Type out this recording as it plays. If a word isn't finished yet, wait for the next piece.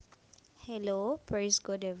Hello, praise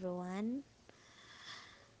God, everyone.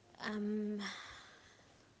 Um,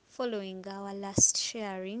 Following our last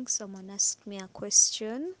sharing, someone asked me a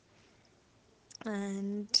question,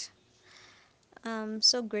 and I'm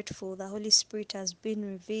so grateful the Holy Spirit has been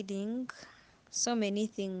revealing so many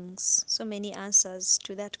things, so many answers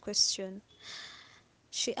to that question.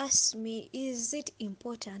 She asked me, is it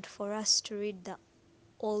important for us to read the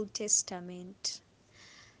Old Testament?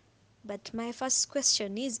 But my first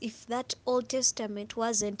question is, if that Old Testament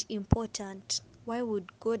wasn't important, why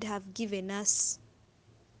would God have given us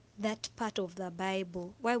that part of the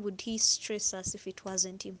Bible? Why would he stress us if it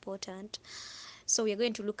wasn't important? So we're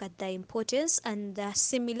going to look at the importance and the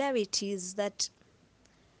similarities that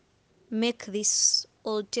make this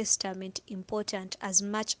Old Testament important as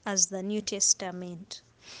much as the New Testament.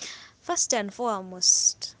 First and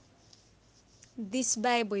foremost, this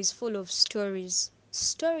Bible is full of stories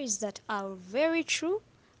that are very true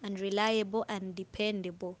and reliable and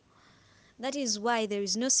dependable. That is why there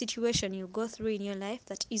is no situation you go through in your life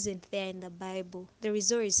that isn't there in the Bible. There is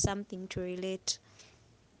always something to relate.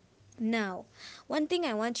 Now, one thing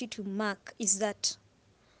I want you to mark is that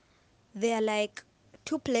there are like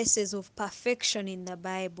two places of perfection in the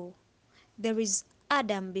Bible. There is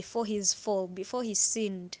Adam before his fall, before he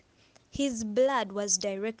sinned. His blood was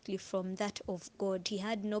directly from that of God. He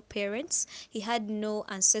had no parents, he had no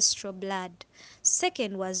ancestral blood.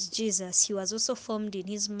 Second was Jesus. He was also formed in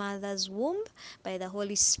his mother's womb by the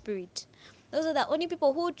Holy Spirit. Those are the only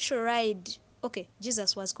people who tried. Okay,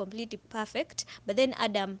 Jesus was completely perfect, but then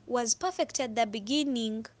Adam was perfect at the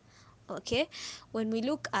beginning. Okay, when we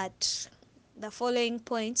look at the following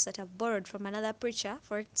points that I've borrowed from another preacher,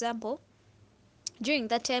 for example, during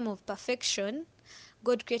that time of perfection,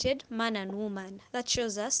 God created man and woman. That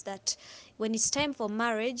shows us that when it's time for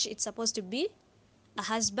marriage, it's supposed to be a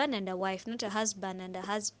husband and a wife, not a husband and a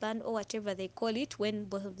husband or whatever they call it when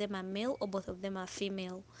both of them are male or both of them are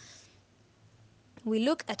female. We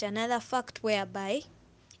look at another fact whereby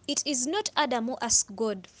it is not Adam who asked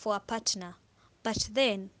God for a partner, but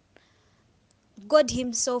then God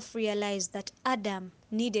himself realized that Adam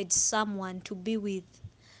needed someone to be with.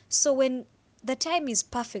 So when the time is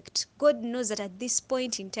perfect, God knows that at this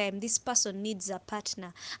point in time, this person needs a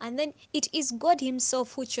partner. And then it is God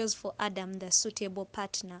himself who chose for Adam the suitable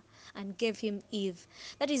partner and gave him Eve.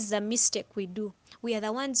 That is the mistake we do. We are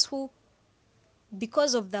the ones who,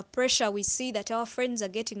 because of the pressure we see that our friends are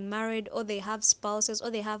getting married, or they have spouses,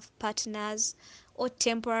 or they have partners, or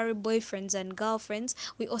temporary boyfriends and girlfriends,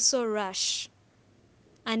 we also rush.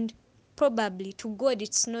 And probably to God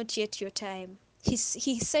it's not yet your time. He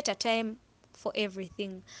set a time for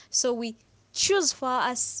everything. So we choose for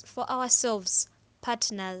ourselves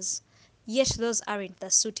partners, yet those aren't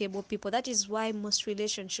the suitable people. That is why most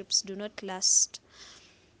relationships do not last.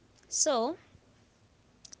 So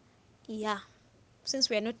yeah,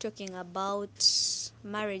 since we are not talking about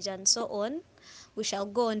marriage and so on, we shall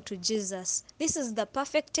go on to Jesus. This is the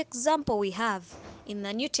perfect example we have in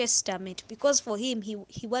the New Testament, because for him, he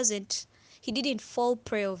didn't fall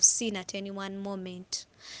prey of sin at any one moment.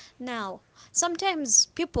 Now, sometimes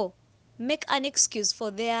people make an excuse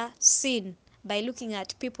for their sin by looking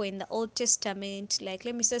at people in the Old Testament. Like,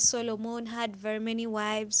 let me say, Solomon had very many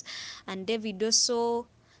wives, and David also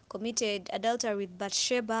committed adultery with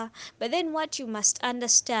Bathsheba. But then, what you must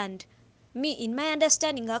understand, in my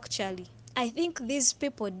understanding, actually, I think these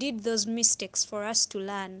people did those mistakes for us to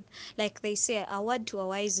learn. Like they say, a word to a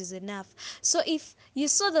wise is enough. So if you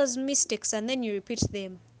saw those mistakes and then you repeat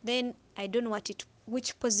them, then I don't know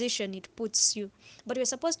which position it puts you. But you're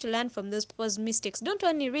supposed to learn from those people's mistakes. Don't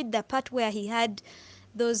only read the part where he had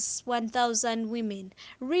those 1,000 women.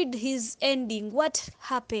 Read his ending. What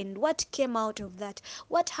happened? What came out of that?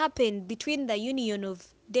 What happened between the union of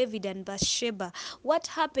David and Bathsheba? What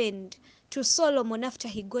happened to Solomon after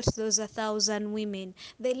he got those 1,000 women?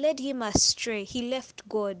 They led him astray. He left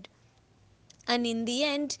God. And in the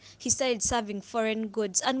end, he started serving foreign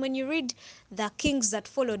gods. And when you read the kings that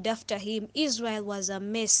followed after him, Israel was a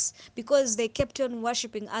mess because they kept on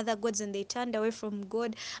worshipping other gods and they turned away from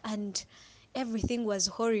God, and everything was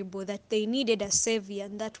horrible. That they needed a savior,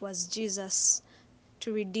 and that was Jesus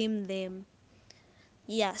to redeem them.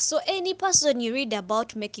 Yeah, so any person you read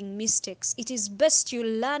about making mistakes, it is best you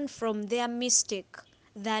learn from their mistake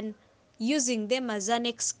than using them as an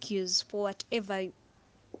excuse for whatever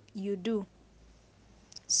you do.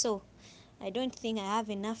 So, I don't think I have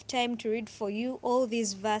enough time to read for you all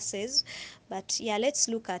these verses, but yeah, let's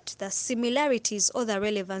look at the similarities or the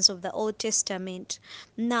relevance of the Old Testament.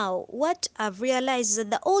 Now, what I've realized is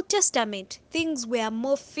that the Old Testament, things were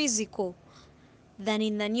more physical. than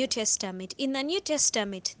in the New Testament. In the New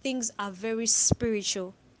Testament, things are very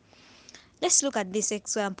spiritual. Let's look at this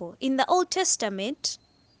example. In the Old Testament,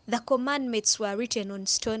 the commandments were written on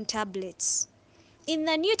stone tablets. In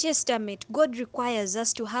the New Testament, God requires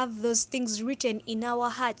us to have those things written in our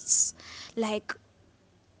hearts. Like,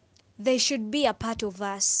 they should be a part of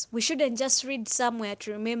us. We shouldn't just read somewhere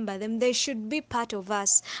to remember them. They should be part of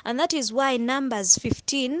us. And that is why Numbers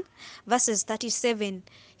 15, verses 37,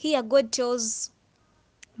 here God tells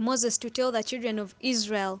Moses to tell the children of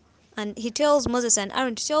Israel, and he tells Moses and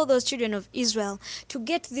Aaron to tell those children of Israel to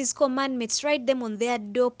get these commandments, write them on their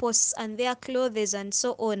doorposts and their clothes and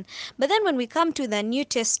so on. But then when we come to the New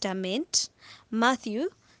Testament, Matthew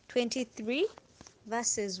 23,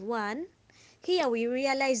 verses 1, here we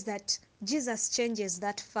realize that Jesus changes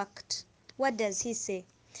that fact. What does he say?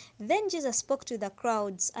 Then Jesus spoke to the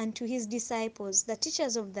crowds and to his disciples, the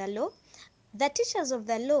teachers of the law. The teachers of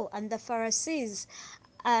the law and the Pharisees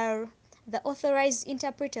are the authorized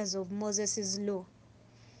interpreters of Moses' law.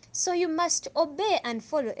 So you must obey and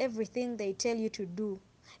follow everything they tell you to do.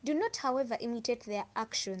 Do not, however, imitate their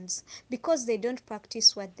actions, because they don't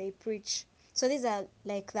practice what they preach. So these are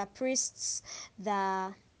like the priests,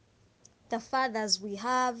 the fathers we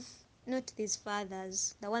have, not these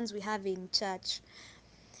fathers, the ones we have in church.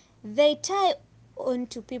 They tie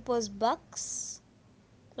onto people's backs.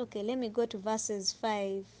 Okay, let me go to verses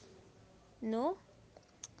 5. No?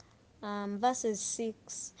 Verses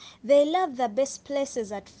 6. They love the best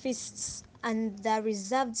places at feasts and the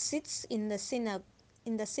reserved seats in the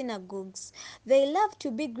synagogues. They love to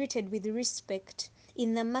be greeted with respect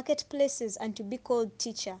in the marketplaces and to be called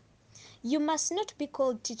teacher. You must not be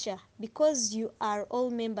called teacher, because you are all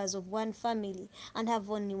members of one family and have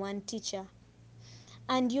only one teacher.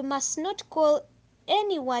 And you must not call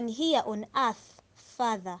anyone here on earth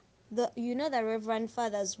father. The reverend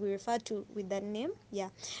fathers we refer to with that name? Yeah.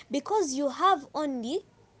 Because you have only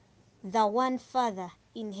the one Father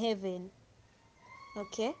in heaven.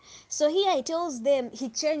 Okay? So here he tells them, he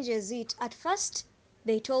changes it. At first,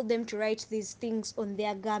 they told them to write these things on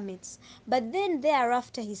their garments. But then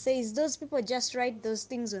thereafter, he says, those people just write those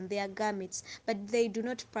things on their garments, but they do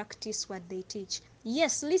not practice what they teach.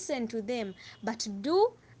 Yes, listen to them, but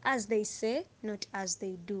do as they say, not as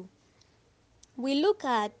they do. We look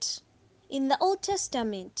at in the Old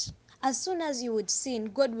Testament, as soon as you would sin,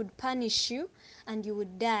 God would punish you and you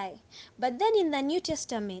would die. But then in the New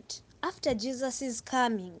Testament, after Jesus'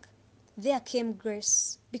 coming, there came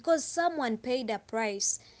grace, because someone paid a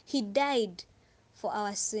price. He died for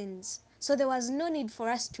our sins. So there was no need for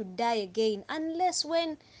us to die again, unless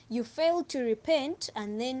when you fail to repent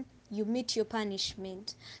and then you meet your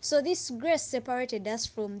punishment. So this grace separated us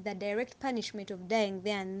from the direct punishment of dying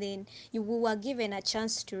there and then. We were given a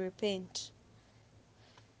chance to repent.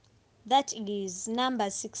 That is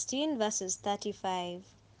Numbers 16 verses 35.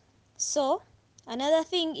 So, another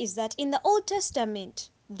thing is that in the Old Testament,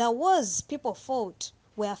 the wars people fought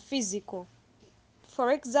were physical.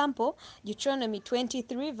 For example, Deuteronomy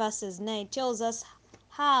 23 verses 9 tells us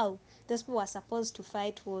how those people were supposed to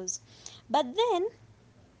fight wars. But then,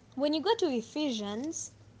 when you go to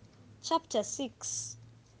Ephesians chapter 6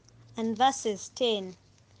 and verses 10,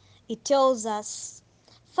 it tells us,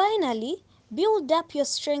 finally, build up your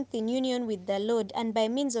strength in union with the Lord, and by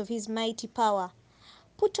means of his mighty power,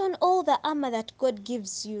 put on all the armor that God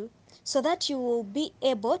gives you, so that you will be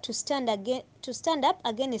able to stand up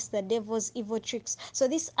against the devil's evil tricks. So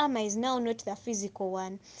this armor is now not the physical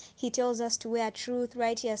one. He tells us to wear truth,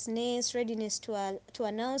 righteousness, readiness to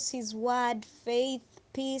announce his word, faith,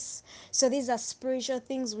 peace. So these are spiritual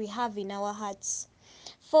things we have in our hearts.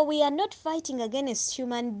 For we are not fighting against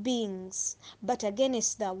human beings, but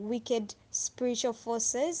against the wicked spiritual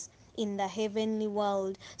forces in the heavenly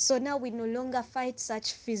world. So now we no longer fight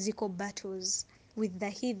such physical battles with the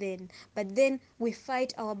heathen, but then we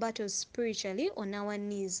fight our battles spiritually on our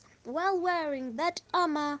knees while wearing that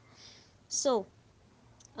armor. So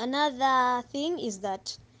another thing is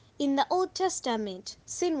that in the Old Testament,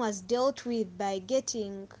 sin was dealt with by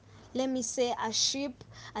getting, let me say, a sheep,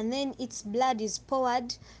 and then its blood is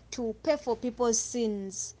poured to pay for people's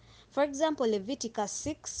sins. For example, Leviticus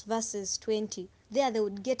 6 verses 20. There they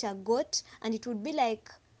would get a goat, and it would be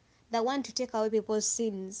like the one to take away people's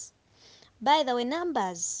sins. By the way,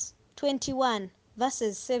 Numbers 21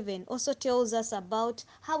 verses 7 also tells us about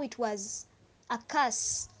how it was a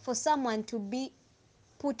curse for someone to be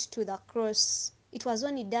put to the cross. It was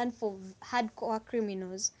only done for hardcore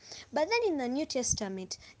criminals. But then in the New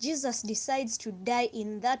Testament, Jesus decides to die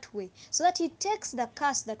in that way, so that he takes the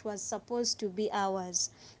curse that was supposed to be ours.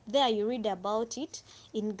 There you read about it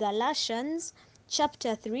in Galatians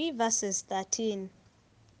chapter 3, verses 13,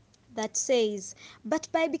 that says, "But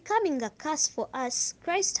by becoming a curse for us,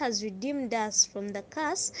 Christ has redeemed us from the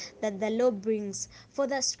curse that the law brings. For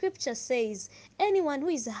the scripture says, anyone who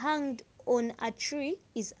is hanged on a tree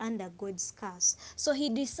is under God's curse." So he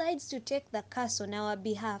decides to take the curse on our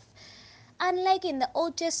behalf. Unlike in the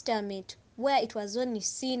Old Testament, where it was only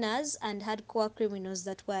sinners and hardcore criminals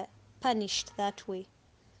that were punished that way.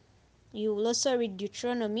 You will also read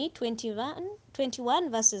Deuteronomy 21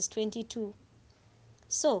 verses 22.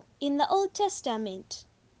 So, in the Old Testament,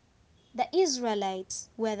 the Israelites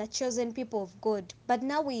were the chosen people of God, but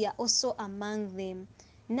now we are also among them.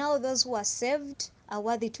 Now those who are saved are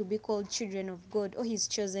worthy to be called children of God or his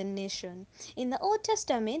chosen nation. In the Old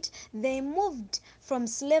Testament, they moved from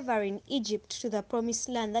slavery in Egypt to the promised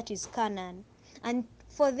land, that is Canaan. And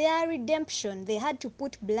for their redemption, they had to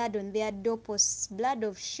put blood on their doorposts, blood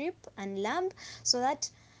of sheep and lamb, so that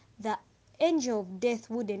the angel of death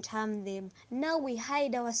wouldn't harm them. Now we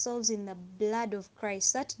hide ourselves in the blood of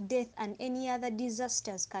Christ, that death and any other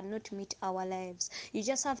disasters cannot meet our lives. You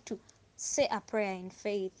just have to say a prayer in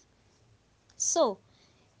faith. So,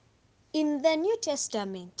 in the New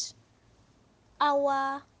Testament,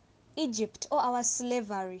 our Egypt or our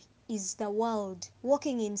slavery is the world,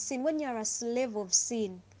 walking in sin. When you're a slave of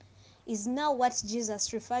sin, is now what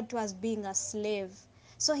Jesus referred to as being a slave.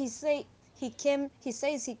 So he says he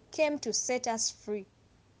came to set us free.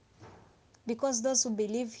 Because those who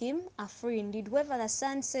believe him are free indeed. Whoever the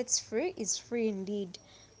Son sets free is free indeed.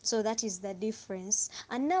 So that is the difference.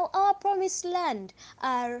 And now our promised land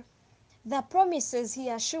are the promises he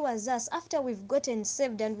assures us after we've gotten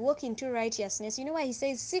saved and walk into righteousness. You know why he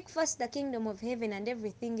says, "Seek first the kingdom of heaven and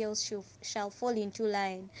everything else shall fall into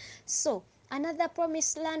line." So another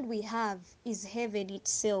promised land we have is heaven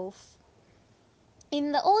itself.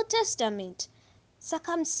 In the Old Testament,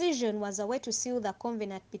 circumcision was a way to seal the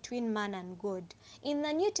covenant between man and God. In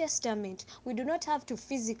the New Testament, we do not have to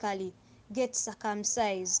physically get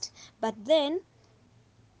circumcised. But then,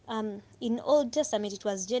 in Old Testament, it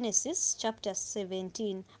was Genesis chapter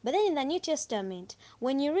 17. But then in the New Testament,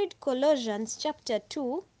 when you read Colossians chapter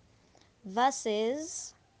 2,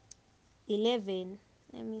 verses 11,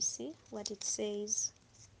 let me see what it says.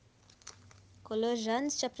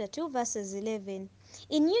 Colossians chapter 2 verses 11.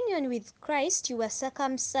 "In union with Christ you were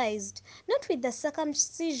circumcised, not with the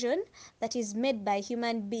circumcision that is made by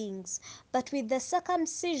human beings, but with the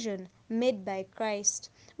circumcision made by Christ,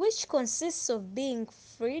 which consists of being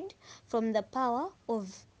freed from the power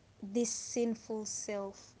of this sinful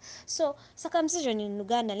self." So circumcision in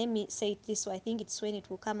Uganda, let me say it this way, I think it's when it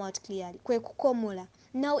will come out clearly. Kwe kukomola.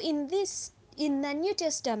 Now in the New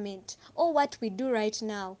Testament, or what we do right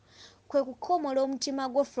now, kwe kukomola omutima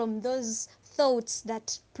gwo from those thoughts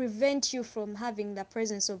that prevent you from having the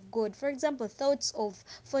presence of God. For example, thoughts of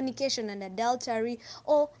fornication and adultery,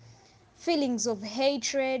 or feelings of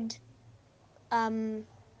hatred,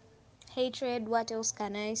 what else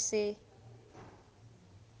can I say?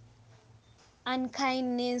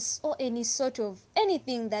 Unkindness, or any sort of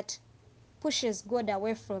anything that pushes God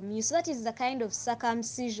away from you. So that is the kind of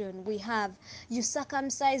circumcision we have. You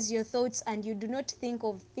circumcise your thoughts and you do not think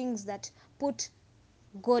of things that put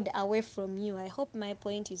God away from you. I hope my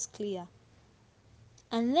point is clear.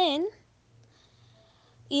 And then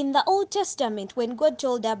in the Old Testament, when God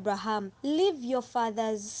told Abraham, "Leave your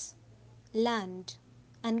father's land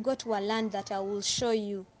and go to a land that I will show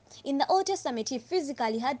you." In the Old Testament, he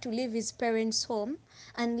physically had to leave his parents' home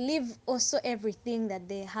and leave also everything that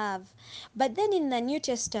they have. But then in the New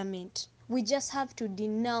Testament, we just have to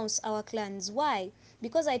denounce our clans. Why?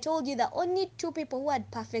 Because I told you the only two people who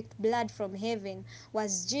had perfect blood from heaven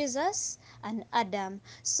was Jesus and Adam.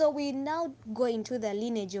 So we now go into the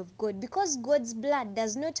lineage of God. Because God's blood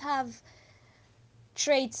does not have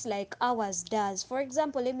traits like ours does. For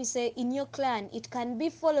example, let me say in your clan, it can be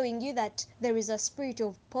following you that there is a spirit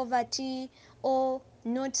of poverty, or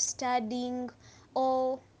not studying,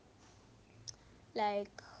 or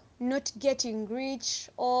like not getting rich,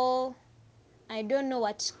 or I don't know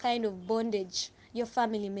what kind of bondage your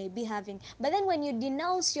family may be having. But then when you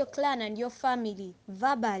denounce your clan and your family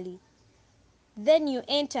verbally, then you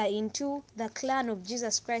enter into the clan of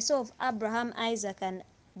Jesus Christ, so of Abraham, Isaac, and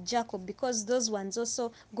Jacob, because those ones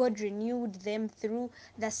also God renewed them through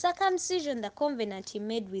the circumcision, the covenant he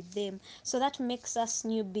made with them. So that makes us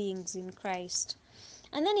new beings in Christ.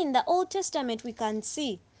 And then in the Old Testament, we can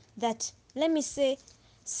see that, let me say,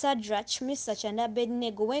 Shadrach, Meshach, and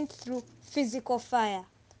Abednego went through physical fire.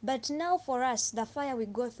 But now for us, the fire we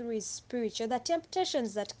go through is spiritual. The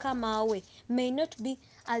temptations that come our way may not be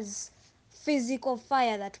as physical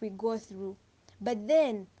fire that we go through. But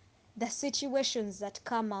then the situations that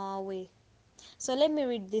come our way. So let me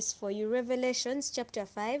read this for you. Revelations chapter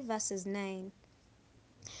 5, verses 9.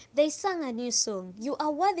 They sang a new song. You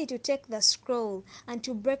are worthy to take the scroll and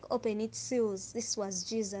to break open its seals. This was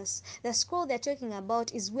Jesus. The scroll they're talking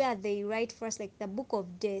about is where they write first, like the book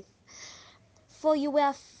of death. For you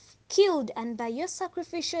were killed, and by your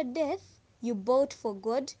sacrificial death, you bought for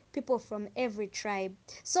God people from every tribe.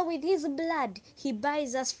 So with his blood, he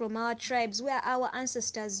buys us from our tribes where our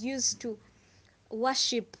ancestors used to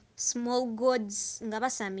worship small gods.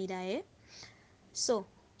 Ngabasamira, eh? So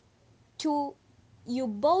to you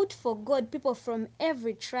bought for God people from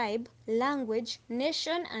every tribe, language,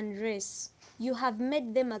 nation, and race. You have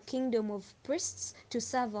made them a kingdom of priests to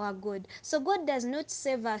serve our God. So God does not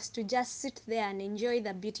save us to just sit there and enjoy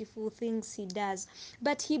the beautiful things He does,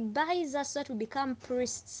 but He buys us so that we become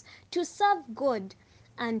priests to serve God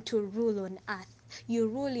and to rule on earth. You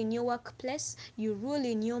rule in your workplace, you rule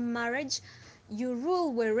in your marriage, you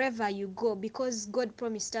rule wherever you go because God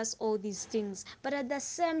promised us all these things. But at the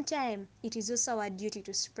same time, it is also our duty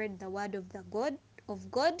to spread the word of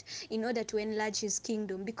God in order to enlarge his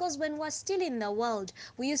kingdom. Because when we're still in the world,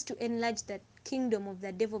 we used to enlarge the kingdom of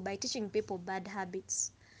the devil by teaching people bad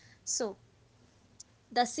habits. So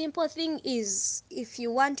the simple thing is, if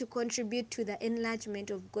you want to contribute to the enlargement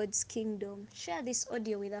of God's kingdom, share this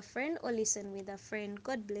audio with a friend or listen with a friend.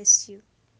 God bless you.